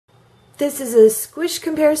This is a squish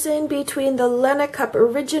comparison between the Lena Cup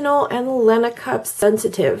Original and the Lena Cup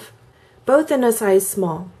Sensitive, both in a size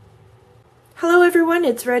small. Hello everyone,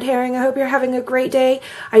 it's Red Herring. I hope you're having a great day.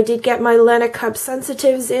 I did get my Lena Cup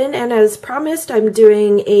Sensitives in, and as promised, I'm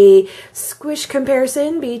doing a squish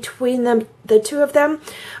comparison between the two of them.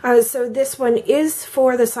 So this one is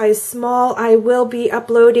for the size small. I will be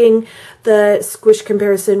uploading the squish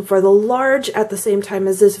comparison for the large at the same time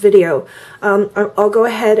as this video. I'll go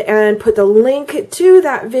ahead and put the link to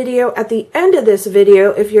that video at the end of this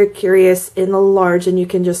video if you're curious in the large, and you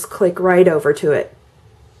can just click right over to it.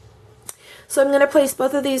 So I'm going to place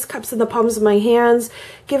both of these cups in the palms of my hands,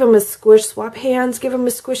 give them a squish, swap hands, give them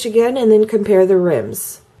a squish again, and then compare the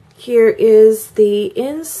rims. Here is the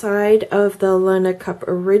inside of the Lena Cup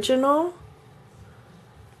Original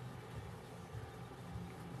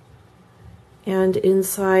and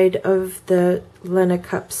inside of the Lena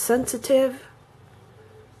Cup Sensitive.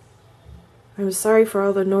 I'm sorry for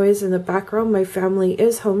all the noise in the background. My family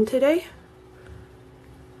is home today.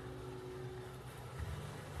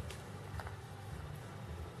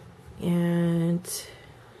 And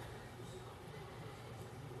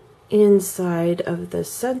inside of the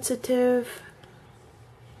Sensitive,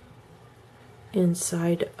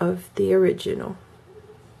 inside of the Original.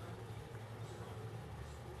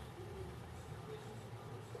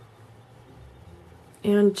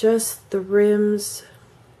 And just the rims.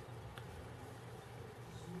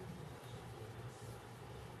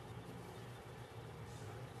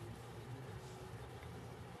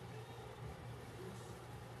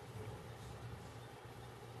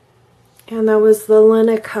 And that was the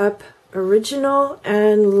Lena Cup Original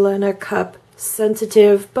and Lena Cup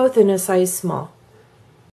Sensitive, both in a size small.